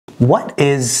What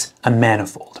is a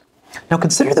manifold? Now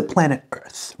consider the planet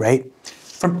Earth, right?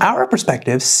 From our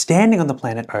perspective, standing on the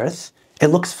planet Earth, it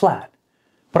looks flat.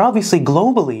 But obviously,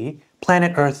 globally,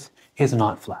 planet Earth is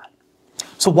not flat.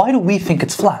 So why do we think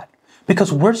it's flat?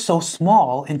 Because we're so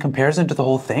small in comparison to the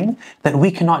whole thing that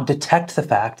we cannot detect the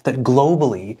fact that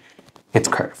globally it's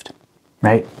curved,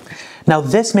 right? Now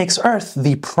this makes Earth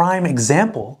the prime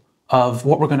example of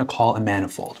what we're going to call a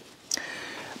manifold.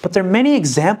 But there are many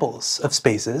examples of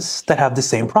spaces that have the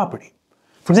same property.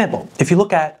 For example, if you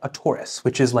look at a torus,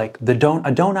 which is like a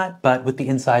donut, but with the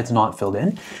insides not filled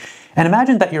in, and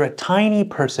imagine that you're a tiny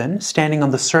person standing on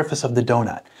the surface of the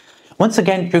donut. Once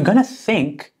again, you're going to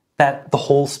think that the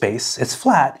whole space is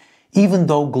flat, even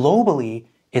though globally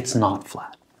it's not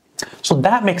flat. So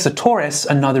that makes a torus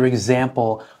another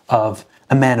example of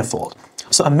a manifold.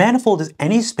 So a manifold is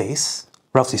any space,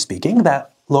 roughly speaking,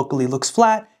 that locally looks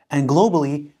flat and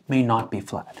globally may not be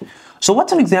flat. So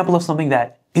what's an example of something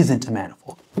that isn't a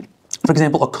manifold? For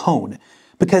example, a cone.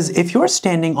 Because if you're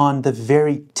standing on the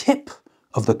very tip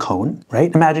of the cone,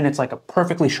 right? Imagine it's like a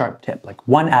perfectly sharp tip, like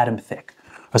 1 atom thick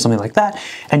or something like that,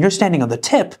 and you're standing on the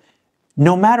tip,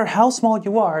 no matter how small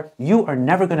you are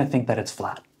never going to think that it's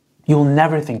flat. You will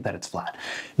never think that it's flat,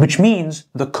 which means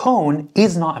the cone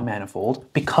is not a manifold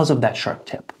because of that sharp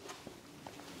tip.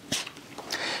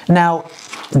 Now,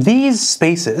 these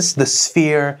spaces, the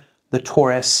sphere, the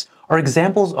torus, are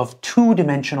examples of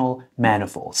two-dimensional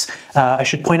manifolds. I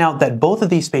should point out that both of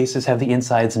these spaces have the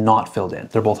insides not filled in.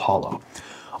 They're both hollow.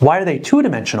 Why are they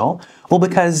two-dimensional? Well,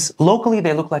 because locally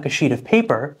they look like a sheet of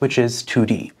paper, which is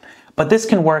 2D. But this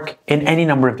can work in any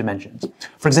number of dimensions.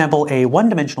 For example, a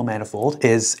one-dimensional manifold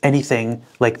is anything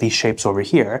like these shapes over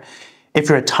here. If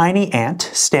you're a tiny ant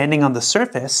standing on the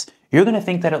surface, you're going to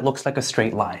think that it looks like a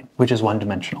straight line, which is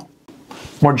one-dimensional.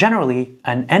 More generally,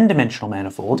 an n-dimensional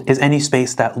manifold is any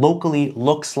space that locally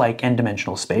looks like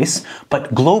n-dimensional space,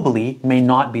 but globally may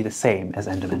not be the same as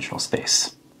n-dimensional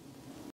space.